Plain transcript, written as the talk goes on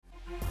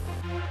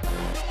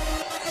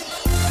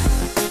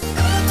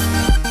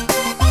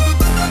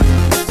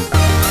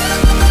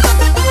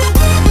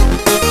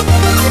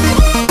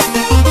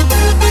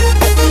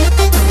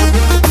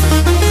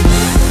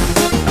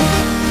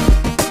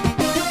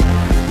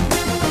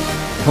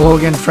Hello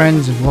again,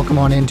 friends, and welcome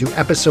on into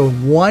episode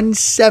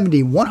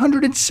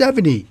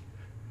 170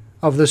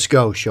 of The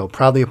SCO Show,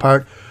 proudly a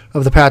part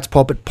of the Pat's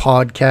Pulpit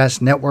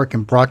Podcast Network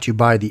and brought to you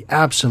by the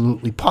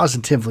absolutely,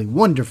 positively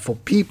wonderful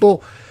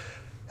people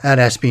at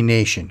SB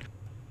Nation.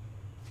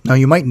 Now,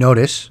 you might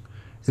notice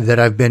that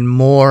I've been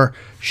more,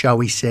 shall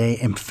we say,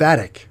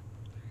 emphatic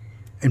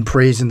in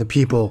praising the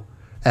people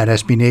at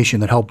SB Nation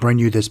that help bring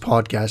you this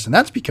podcast, and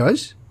that's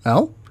because,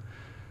 well,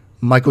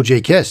 Michael J.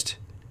 Kist,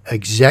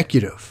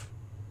 executive.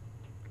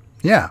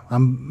 Yeah,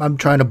 I'm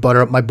trying to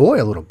butter up my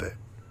boy a little bit,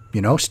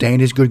 stay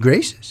in his good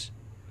graces.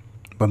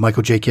 But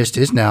Michael J. Kist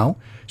is now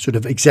sort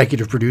of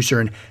executive producer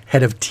and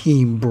head of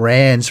team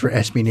brands for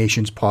SB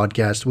Nation's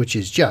podcast, which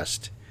is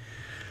just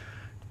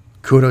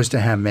kudos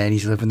to him, man.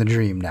 He's living the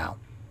dream now.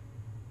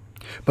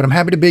 But I'm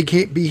happy to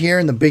be here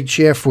in the big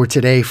chair for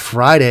today,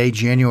 Friday,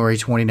 January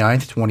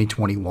 29th,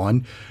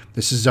 2021.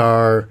 This is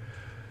our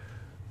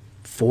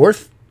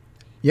fourth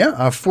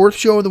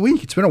show of the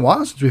week. It's been a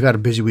while since we've had a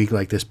busy week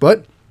like this,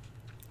 but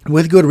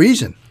with good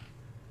reason.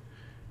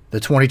 The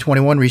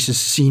 2021 Reese's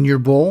Senior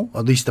Bowl,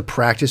 at least the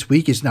practice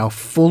week, is now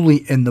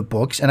fully in the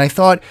books. And I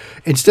thought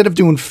instead of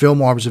doing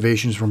film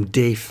observations from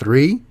day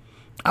 3,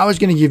 I was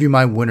going to give you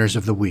my winners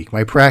of the week,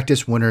 my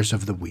practice winners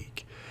of the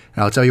week.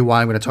 And I'll tell you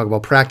why I'm going to talk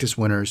about practice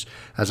winners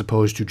as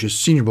opposed to just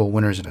Senior Bowl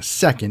winners in a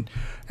second.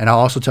 And I'll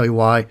also tell you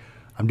why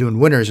I'm doing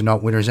winners and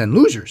not winners and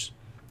losers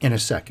in a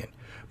second.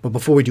 But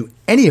before we do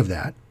any of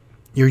that,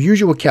 your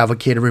usual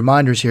cavalcade of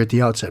reminders here at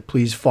the outset.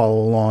 Please follow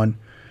along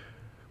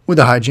with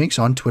the hijinks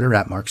on Twitter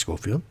at Mark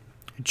Schofield.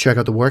 Check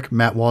out the work,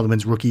 Matt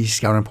Waldman's rookie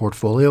scouting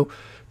portfolio,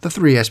 the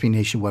 3 SB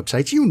Nation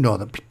websites. You know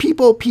them.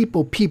 People,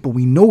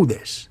 we know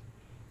this.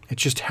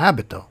 It's just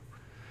habit, though.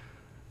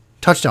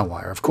 Touchdown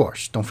Wire, of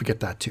course. Don't forget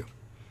that, too.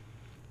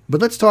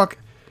 But let's talk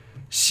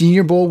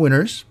Senior Bowl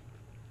winners.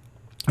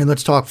 And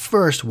let's talk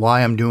first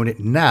why I'm doing it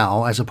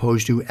now as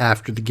opposed to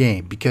after the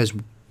game. Because,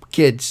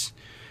 kids,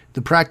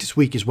 the practice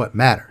week is what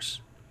matters.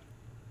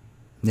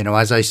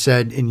 As I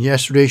said in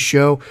yesterday's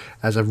show,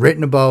 as I've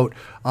written about,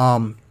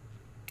 a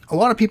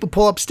lot of people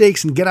pull up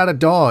stakes and get out of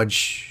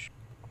Dodge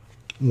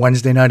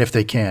Wednesday night if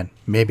they can.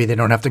 Maybe they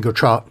don't have to go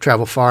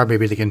travel far.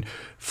 Maybe they can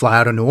fly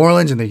out of New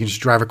Orleans and they can just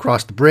drive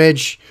across the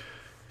bridge.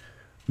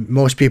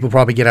 Most people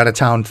probably get out of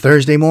town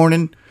Thursday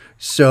morning.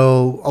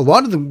 So a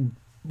lot of the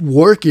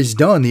work is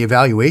done. The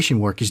evaluation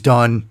work is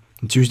done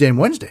on Tuesday and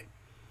Wednesday.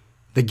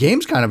 The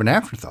game's kind of an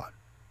afterthought.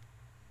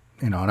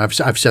 And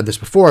I've said this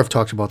before. I've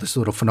talked about this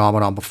little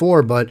phenomenon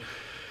before, but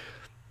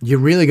you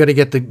really got to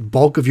get the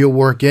bulk of your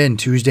work in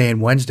Tuesday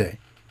and Wednesday.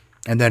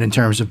 And then in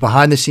terms of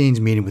behind the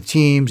scenes, meeting with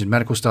teams and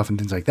medical stuff and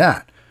things like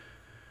that.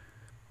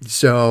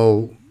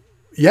 So,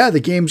 yeah, the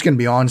game's going to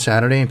be on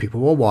Saturday and people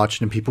will watch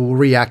it and people will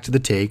react to the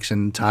takes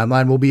and the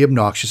timeline will be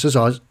obnoxious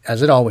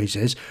as it always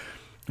is.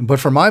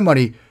 But for my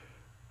money,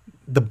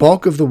 the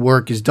bulk of the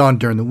work is done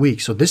during the week.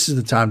 So this is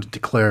the time to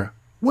declare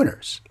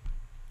winners.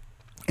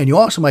 And you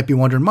also might be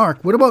wondering, Mark,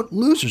 what about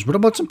losers? What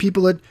about some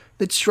people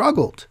that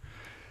struggled?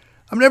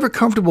 I'm never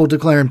comfortable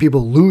declaring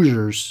people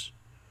losers,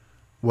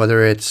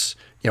 whether it's,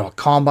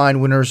 combine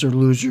winners or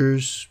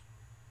losers,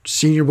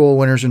 Senior Bowl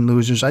winners and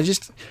losers.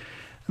 I've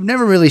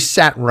never really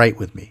sat right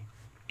with me,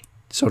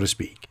 so to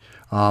speak.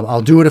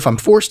 I'll do it if I'm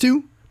forced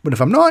to, but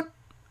if I'm not,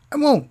 I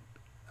won't.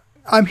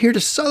 I'm here to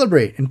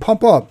celebrate and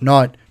pump up,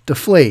 not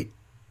deflate,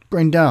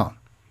 bring down.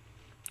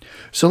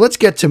 So let's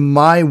get to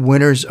my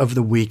winners of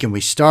the week, and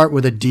we start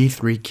with a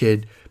D3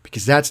 kid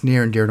because that's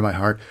near and dear to my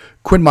heart.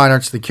 Quinn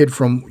Meinertz, the kid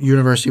from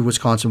University of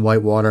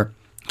Wisconsin-Whitewater.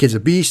 The kid's a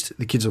beast.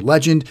 The kid's a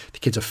legend. The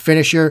kid's a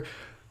finisher.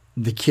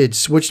 The kid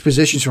switched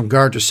positions from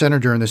guard to center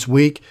during this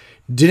week.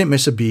 Didn't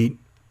miss a beat.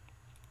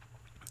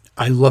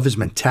 I love his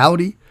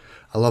mentality.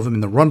 I love him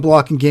in the run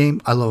blocking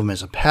game. I love him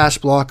as a pass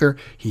blocker.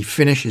 He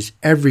finishes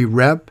every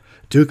rep.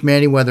 Duke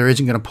Manyweather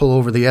isn't going to pull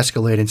over the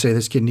Escalade and say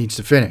this kid needs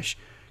to finish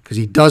because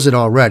he does it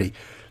already.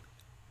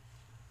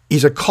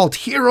 He's a cult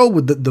hero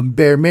with the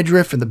bare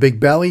midriff and the big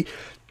belly.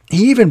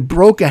 He even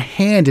broke a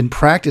hand in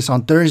practice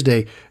on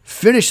Thursday,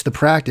 finished the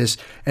practice,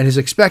 and is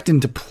expecting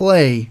to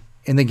play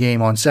in the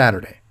game on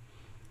Saturday.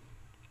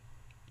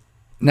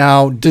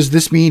 Now, does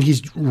this mean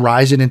he's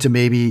rising into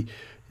maybe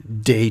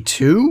day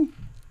 2?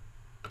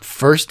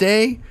 First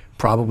day?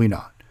 Probably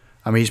not.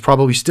 I mean, he's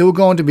probably still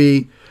going to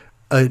be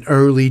an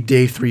early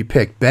day 3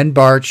 pick. Ben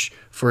Bartch,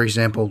 for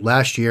example,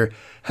 last year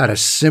had a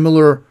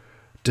similar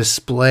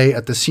display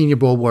at the Senior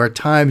Bowl where at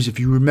times, if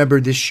you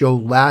remember this show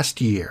last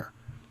year,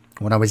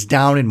 when I was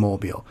down in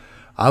Mobile,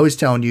 I was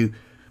telling you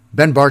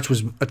Ben Bartch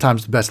was at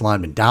times the best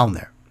lineman down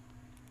there.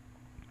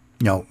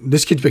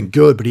 This kid's been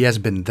good, but he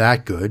hasn't been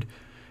that good.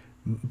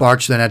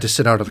 Bartch then had to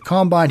sit out of the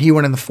combine. He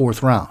went in the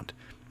 4th round.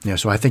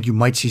 So I think you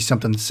might see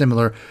something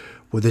similar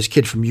with this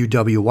kid from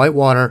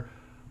UW-Whitewater.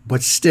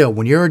 But still,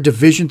 when you're a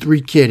Division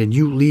III kid and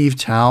you leave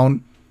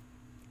town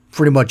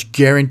pretty much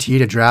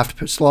guaranteed a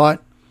draft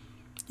slot,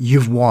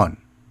 you've won.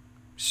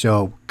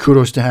 So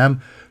kudos to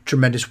him.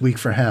 Tremendous week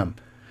for him.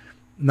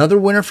 Another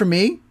winner for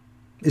me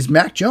is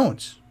Mac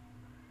Jones.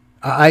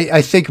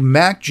 I think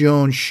Mac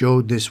Jones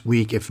showed this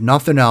week, if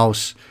nothing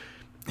else,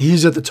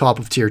 he's at the top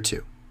of tier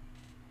 2.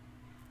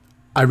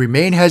 I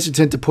remain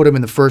hesitant to put him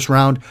in the first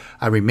round.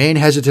 I remain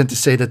hesitant to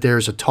say that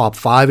there's a top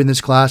 5 in this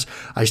class.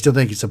 I still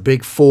think it's a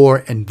big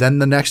 4 and then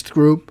the next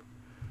group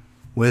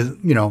with,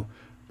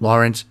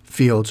 Lawrence,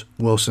 Fields,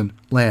 Wilson,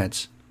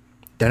 Lance.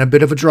 Then a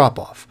bit of a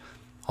drop-off.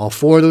 All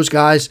 4 of those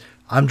guys,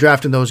 I'm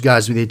drafting those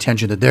guys with the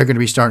intention that they're going to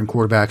be starting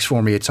quarterbacks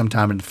for me at some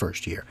time in the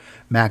first year.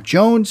 Mac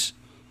Jones,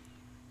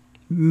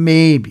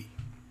 maybe.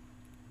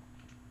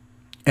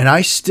 And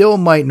I still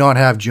might not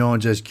have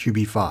Jones as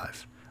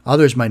QB5.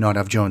 Others might not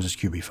have Jones as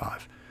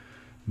QB5.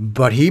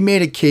 But he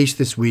made a case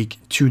this week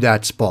to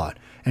that spot,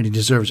 and he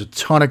deserves a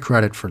ton of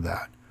credit for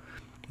that.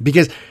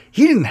 Because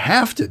he didn't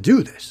have to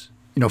do this.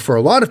 For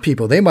a lot of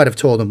people, they might have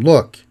told him,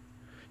 look,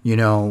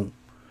 you're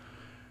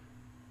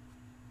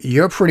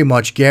pretty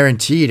much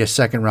guaranteed a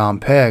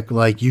second-round pick.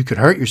 Like, you could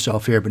hurt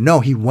yourself here. But no,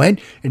 he went,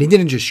 and he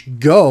didn't just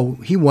go.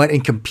 He went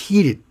and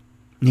competed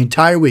the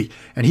entire week.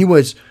 And he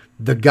was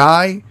the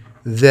guy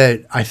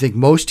that I think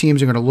most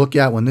teams are going to look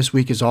at when this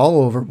week is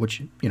all over,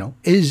 which,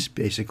 is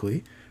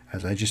basically,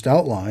 as I just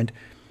outlined,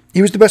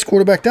 he was the best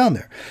quarterback down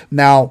there.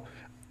 Now,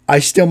 I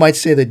still might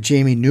say that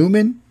Jamie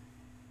Newman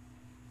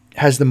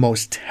has the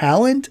most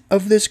talent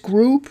of this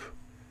group.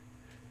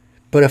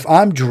 But if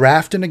I'm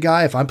drafting a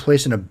guy, if I'm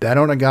placing a bet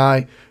on a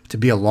guy to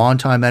be a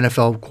long-time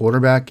NFL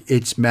quarterback,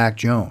 it's Mac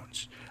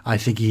Jones. I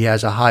think he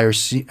has a higher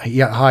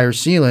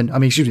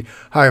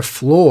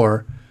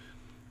floor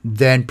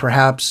than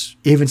perhaps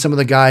even some of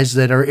the guys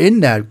that are in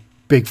that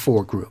big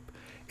 4 group.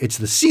 It's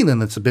the ceiling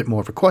that's a bit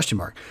more of a question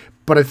mark.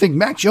 But I think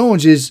Mac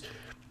Jones is,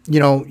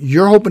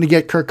 you're hoping to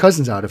get Kirk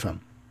Cousins out of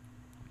him,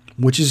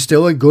 which is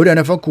still a good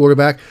NFL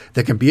quarterback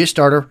that can be a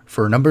starter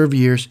for a number of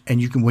years and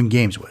you can win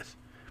games with.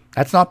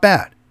 That's not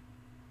bad.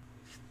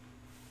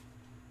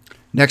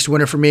 Next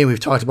winner for me, we've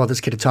talked about this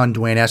kid a ton,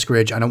 Dwayne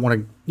Eskridge. I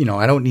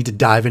don't need to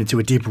dive into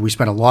it deeper. We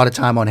spent a lot of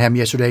time on him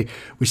yesterday.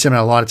 We spent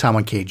a lot of time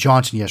on Cade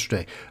Johnson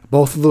yesterday.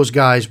 Both of those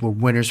guys were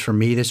winners for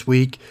me this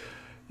week.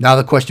 Now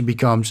the question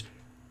becomes,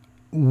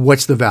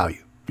 what's the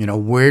value?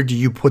 Where do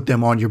you put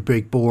them on your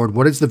big board?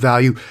 What is the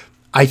value?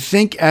 I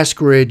think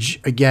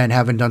Eskridge, again,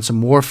 having done some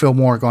more film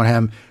work on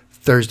him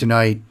Thursday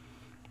night,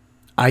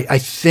 I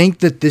think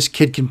that this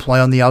kid can play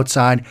on the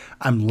outside.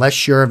 I'm less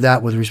sure of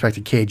that with respect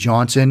to Cade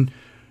Johnson.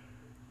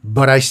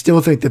 But I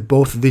still think that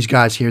both of these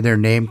guys hear their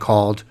name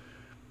called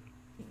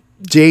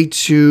day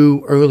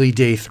 2, early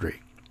day 3.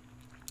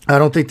 I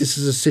don't think this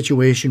is a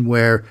situation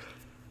where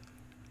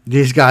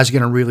these guys are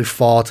going to really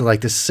fall to like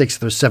the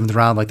 6th or 7th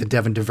round like the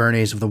Devin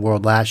DuVernays of the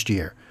world last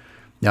year.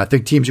 Now, I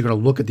think teams are going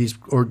to look at these,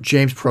 or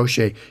James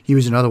Prochet, he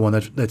was another one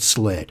that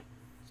slid.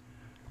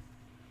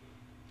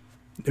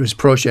 It was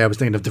Prochet I was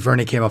thinking of.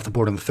 DuVernay came off the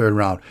board in the 3rd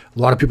round. A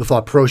lot of people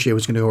thought Prochet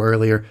was going to go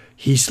earlier.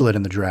 He slid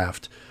in the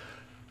draft.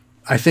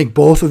 I think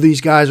both of these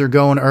guys are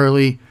going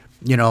early.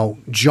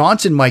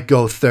 Johnson might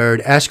go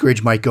 3rd.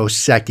 Eskridge might go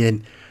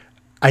 2nd.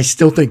 I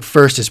still think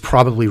 1st is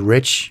probably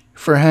rich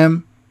for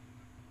him.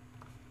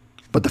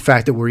 But the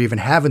fact that we're even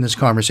having this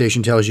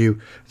conversation tells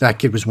you that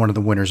kid was one of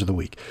the winners of the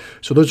week.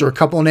 So those are a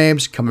couple of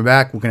names. Coming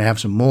back, we're going to have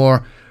some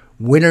more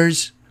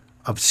winners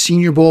of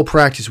Senior Bowl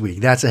practice week.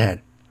 That's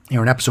ahead.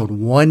 Here in episode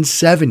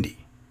 170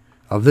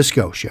 of The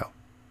SCO Show.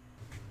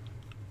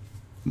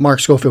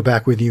 Mark Schofield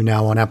back with you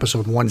now on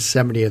episode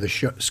 170 of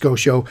the SCO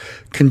Show,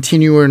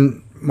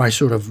 continuing my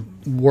sort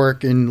of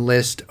working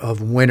list of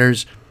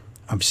winners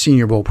of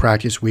Senior Bowl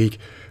practice week.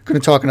 Going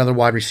to talk another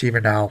wide receiver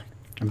now.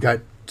 I've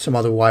got some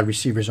other wide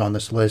receivers on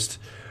this list.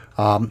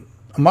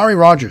 Amari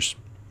Rogers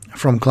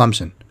from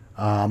Clemson.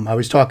 I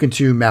was talking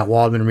to Matt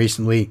Waldman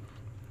recently.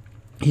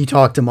 He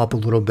talked him up a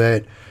little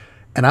bit,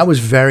 and I was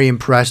very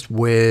impressed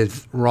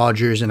with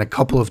Rogers in a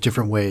couple of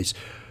different ways.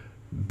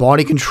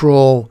 Body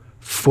control,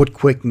 foot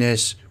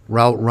quickness,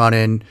 route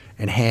running,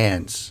 and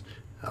hands.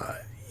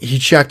 He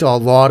checked a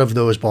lot of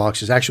those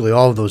boxes, actually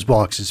all of those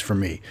boxes for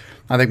me.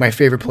 I think my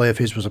favorite play of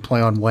his was a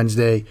play on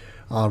Wednesday,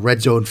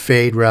 red zone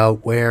fade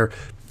route, where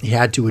he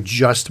had to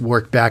adjust,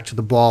 work back to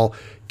the ball,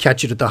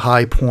 catch it at the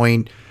high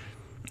point.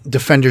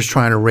 Defender's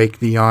trying to rake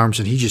the arms,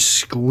 and he just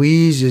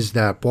squeezes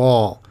that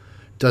ball.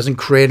 Doesn't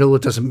cradle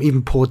it, doesn't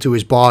even pull it to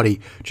his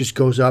body. Just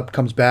goes up,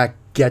 comes back,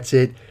 gets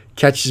it,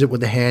 catches it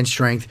with the hand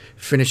strength,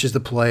 finishes the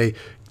play,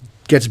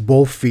 gets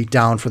both feet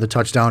down for the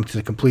touchdown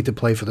to complete the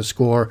play for the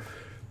score.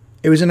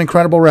 It was an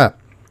incredible rep.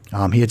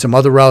 He had some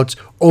other routes,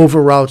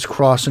 over routes,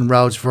 crossing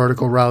routes,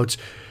 vertical routes.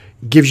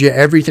 Gives you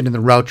everything in the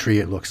route tree,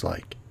 it looks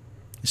like.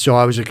 So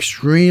I was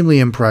extremely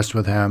impressed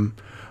with him.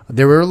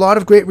 There were a lot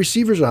of great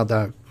receivers out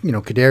there.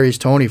 Kadarius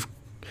Toney,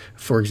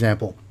 for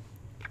example.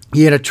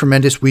 He had a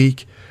tremendous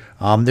week.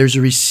 There's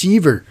a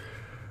receiver,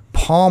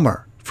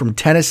 Palmer from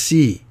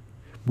Tennessee.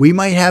 We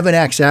might have an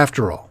X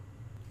after all.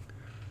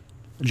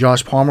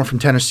 Josh Palmer from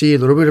Tennessee, a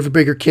little bit of a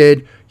bigger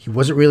kid. He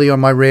wasn't really on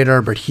my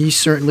radar, but he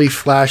certainly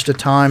flashed at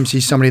times.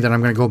 He's somebody that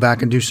I'm going to go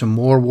back and do some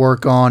more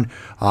work on,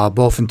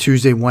 both on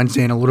Tuesday,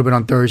 Wednesday, and a little bit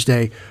on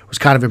Thursday. Was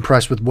kind of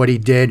impressed with what he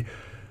did.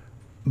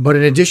 But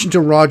in addition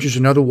to Rogers,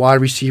 another wide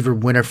receiver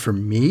winner for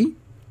me,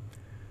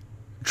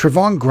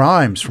 Trevon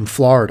Grimes from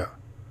Florida.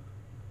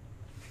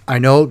 I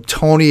know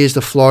Toney is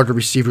the Florida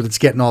receiver that's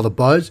getting all the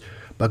buzz,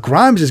 But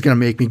Grimes is going to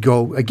make me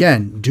go,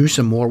 again, do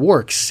some more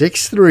work.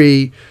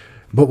 6'3",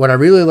 but what I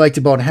really liked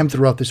about him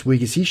throughout this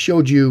week is he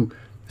showed you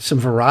some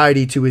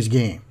variety to his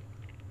game.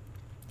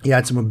 He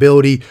had some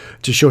ability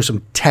to show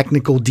some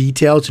technical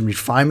details and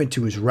refinement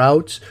to his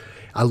routes.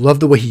 I love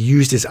the way he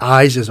used his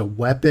eyes as a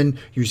weapon,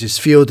 used his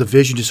field of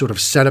vision to sort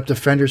of set up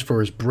defenders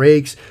for his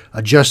breaks,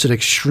 adjusted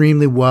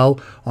extremely well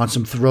on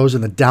some throws in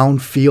the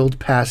downfield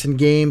passing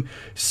game.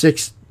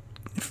 6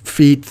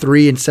 feet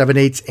 3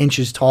 7/8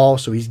 inches tall,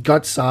 so he's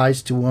got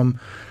size to him.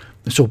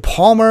 So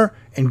Palmer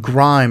and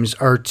Grimes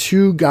are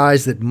two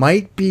guys that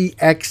might be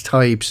X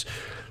types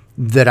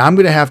that I'm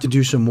going to have to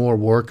do some more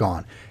work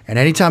on. And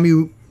anytime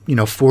you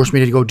force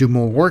me to go do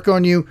more work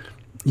on you,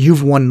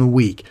 you've won the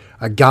week.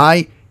 A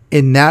guy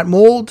in that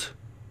mold,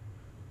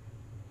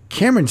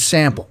 Cameron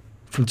Sample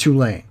from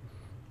Tulane.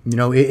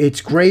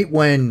 It's great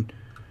when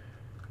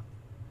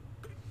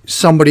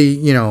somebody,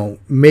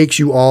 makes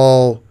you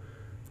all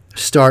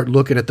start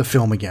looking at the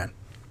film again.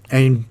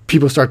 And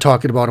people start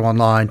talking about him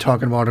online,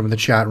 talking about him in the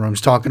chat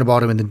rooms, talking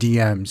about him in the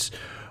DMs.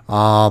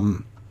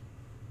 And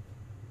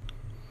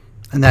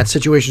that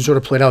situation sort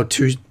of played out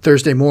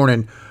Thursday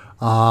morning.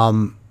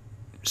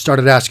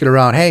 Started asking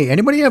around, hey,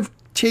 anybody have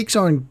takes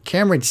on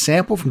Cameron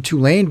Sample from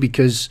Tulane?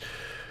 Because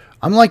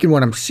I'm liking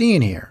what I'm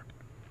seeing here.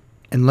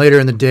 And later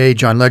in the day,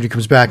 John Ledger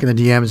comes back in the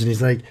DMs and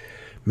he's like,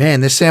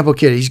 man, this Sample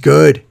kid, he's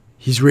good.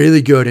 He's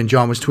really good. And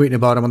John was tweeting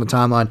about him on the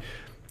timeline.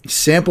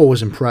 Sample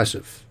was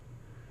impressive.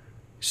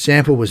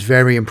 Sample was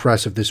very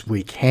impressive this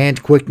week.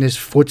 Hand quickness,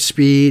 foot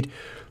speed.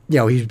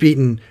 He's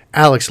beaten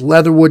Alex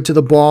Leatherwood to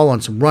the ball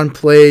on some run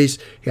plays.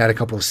 He had a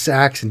couple of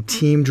sacks and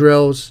team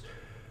drills.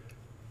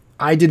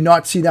 I did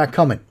not see that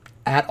coming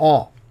at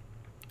all.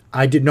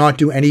 I did not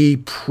do any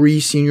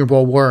pre-Senior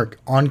Bowl work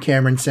on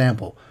Cameron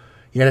Sample.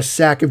 He had a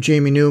sack of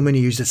Jamie Newman.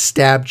 He used a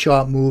stab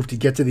chop move to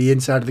get to the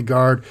inside of the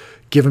guard,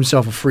 give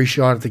himself a free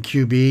shot at the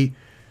QB.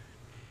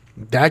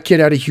 That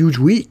kid had a huge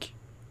week.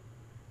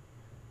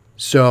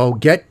 So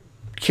get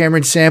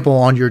Cameron Sample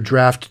on your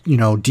draft,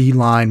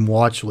 D-line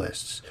watch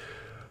lists.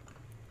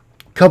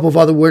 A couple of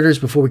other winners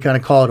before we kind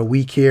of call it a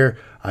week here.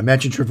 I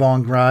mentioned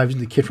Trevon Grimes,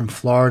 the kid from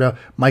Florida.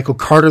 Michael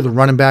Carter, the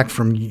running back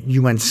from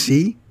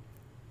UNC.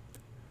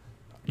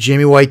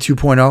 Jamie White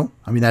 2.0.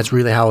 I mean, that's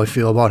really how I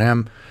feel about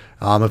him.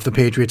 If the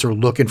Patriots are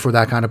looking for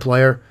that kind of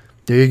player,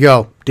 there you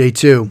go. Day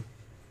 2.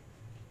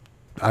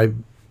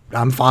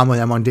 I'm fine with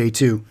them on day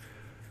 2.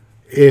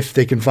 If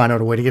they can find out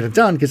a way to get it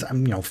done, because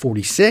I'm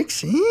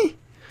 46.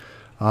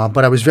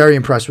 But I was very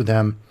impressed with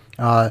him.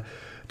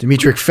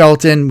 Demetric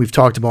Felton, we've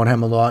talked about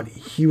him a lot.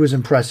 He was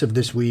impressive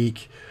this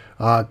week.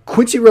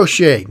 Quincy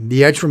Roche,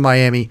 the edge from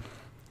Miami.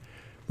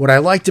 What I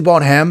liked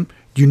about him,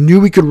 you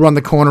knew he could run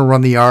the corner,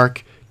 run the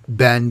arc,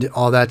 bend,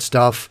 all that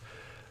stuff.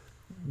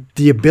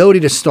 The ability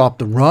to stop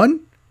the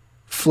run,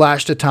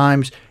 flashed at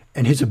times,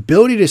 and his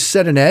ability to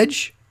set an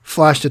edge,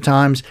 flashed at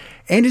times,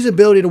 and his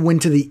ability to win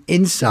to the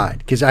inside.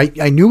 Because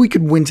I knew he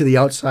could win to the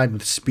outside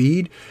with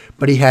speed,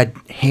 but he had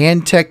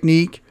hand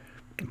technique,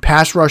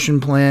 pass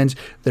rushing plans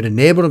that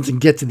enabled him to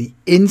get to the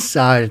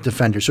inside of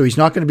defender. So he's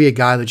not going to be a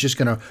guy that's just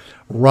going to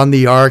run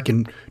the arc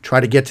and try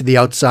to get to the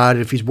outside.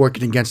 If he's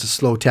working against a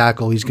slow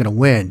tackle, he's going to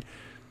win.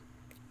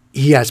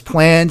 He has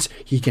plans.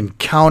 He can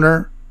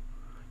counter.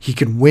 He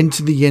can win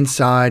to the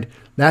inside.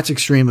 That's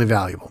extremely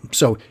valuable.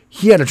 So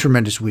he had a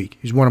tremendous week.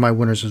 He's one of my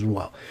winners as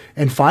well.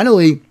 And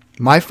finally,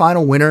 my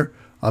final winner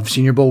of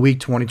Senior Bowl week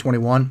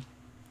 2021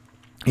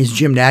 is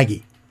Jim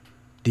Nagy,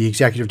 the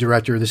executive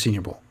director of the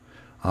Senior Bowl.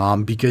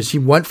 Because he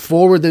went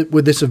forward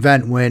with this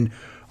event when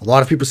a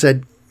lot of people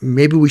said,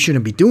 maybe we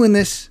shouldn't be doing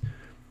this.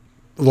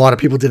 A lot of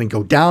people didn't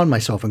go down,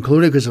 myself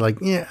included, because they're like,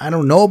 yeah, I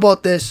don't know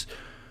about this.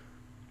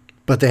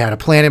 But they had a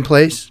plan in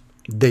place.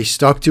 They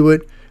stuck to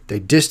it. They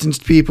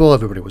distanced people.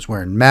 Everybody was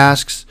wearing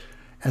masks.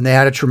 And they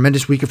had a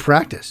tremendous week of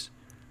practice.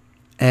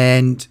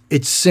 And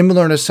it's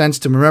similar in a sense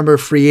to, remember,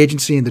 free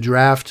agency and the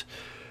draft,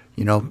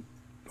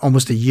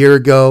 almost a year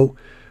ago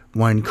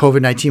when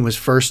COVID-19 was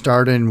first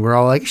started. And we're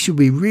all like, should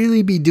we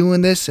really be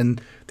doing this? And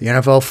the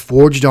NFL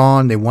forged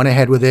on. They went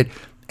ahead with it.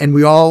 And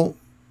we all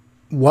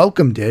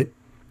welcomed it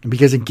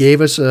because it gave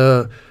us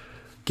a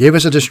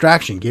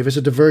distraction, gave us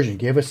a diversion,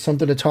 gave us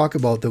something to talk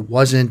about that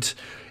wasn't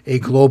a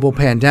global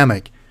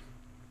pandemic.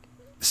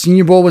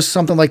 Senior Bowl was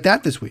something like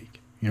that this week.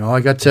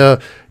 I got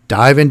to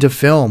dive into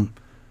film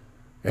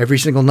every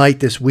single night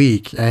this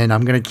week, and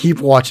I'm going to keep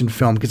watching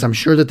film because I'm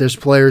sure that there's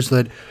players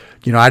that,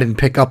 I didn't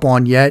pick up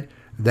on yet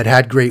that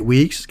had great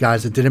weeks,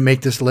 guys that didn't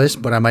make this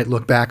list, but I might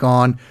look back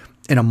on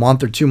in a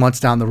month or 2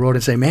 months down the road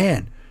and say,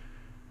 man,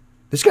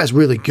 this guy's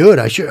really good.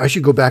 I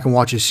should go back and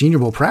watch his Senior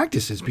Bowl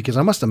practices because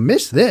I must have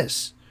missed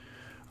this.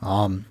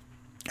 And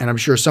I'm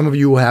sure some of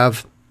you will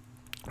have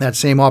that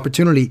same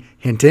opportunity.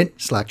 Hint,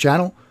 hint, Slack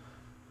channel.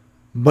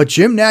 But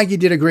Jim Nagy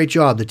did a great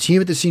job. The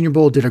team at the Senior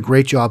Bowl did a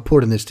great job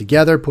putting this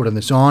together, putting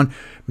this on,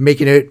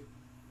 making it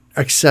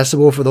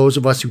accessible for those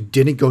of us who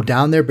didn't go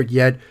down there, but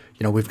yet,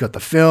 we've got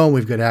the film,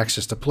 we've got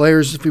access to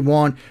players if we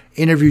want,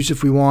 interviews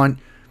if we want.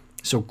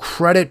 So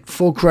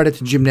full credit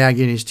to Jim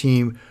Nagy and his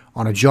team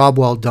on a job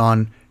well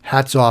done.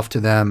 Hats off to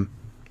them.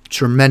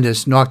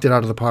 tremendous, knocked it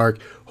out of the park.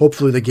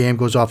 Hopefully the game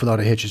goes off without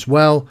a hitch as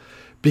well,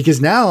 because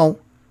now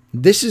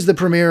this is the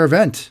premier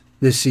event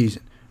this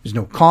season. There's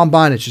no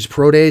combine. It's just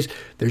pro days.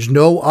 There's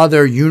no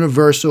other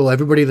universal,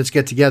 everybody let's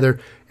get together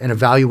and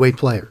evaluate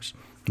players.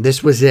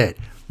 This was it.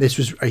 This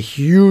was a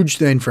huge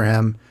thing for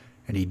him,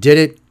 and he did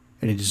it,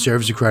 and he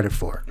deserves the credit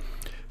for it.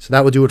 So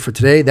that will do it for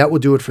today. That will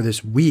do it for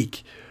this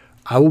week.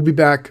 I will be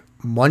back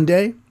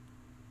Monday.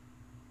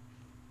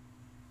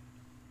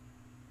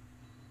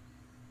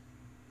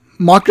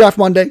 Mock Draft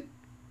Monday.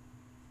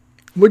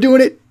 We're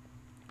doing it.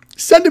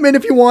 Send them in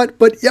if you want,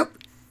 but yep,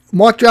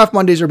 Mock Draft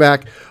Mondays are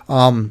back.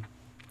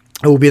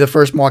 It will be the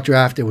first mock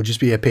draft. It will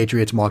just be a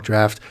Patriots mock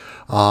draft.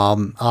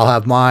 I'll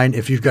have mine.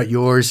 If you've got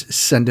yours,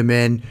 send them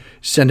in.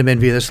 Send them in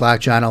via the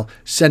Slack channel.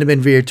 Send them in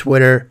via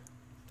Twitter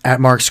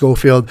at Mark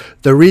Schofield.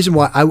 The reason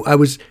why I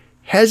was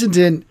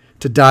hesitant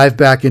to dive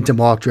back into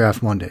mock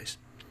draft Mondays.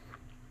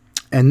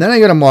 And then I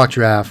got a mock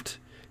draft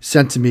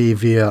sent to me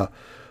via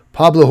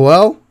Pablo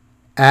Joel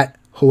at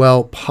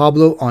Joel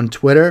Pablo on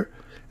Twitter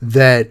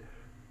that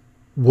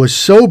was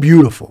so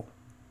beautiful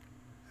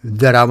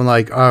that I'm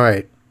like, all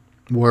right,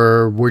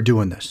 we're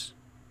doing this.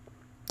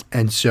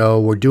 And so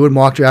we're doing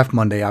mock draft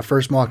Monday. Our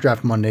first mock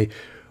draft Monday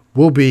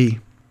will be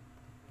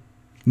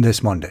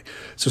this Monday.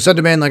 So send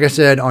them in, like I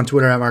said, on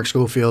Twitter at Mark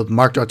Schofield,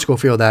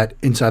 mark.schofield at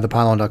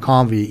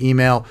insidethepylon.com, via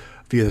email,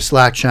 via the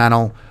Slack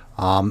channel.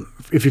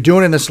 If you're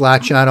doing it in the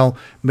Slack channel,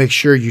 make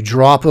sure you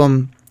drop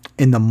them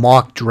in the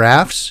mock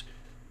drafts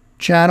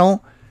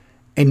channel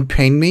and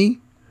ping me.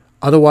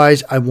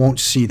 Otherwise, I won't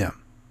see them.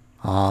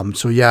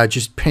 So yeah,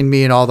 just ping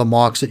me in all the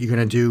mocks that you're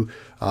going to do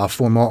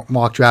for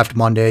mock draft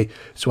Monday,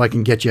 so I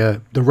can get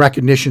you the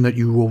recognition that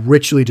you will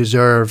richly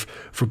deserve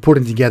for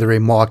putting together a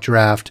mock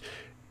draft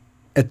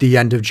at the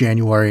end of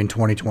January in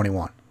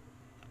 2021.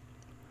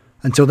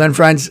 Until then,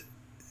 friends,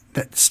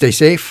 stay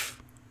safe,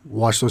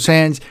 wash those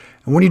hands,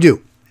 and when you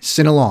do,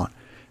 sin along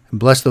and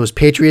bless those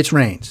Patriots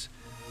reigns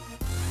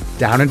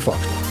down in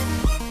Foxborough.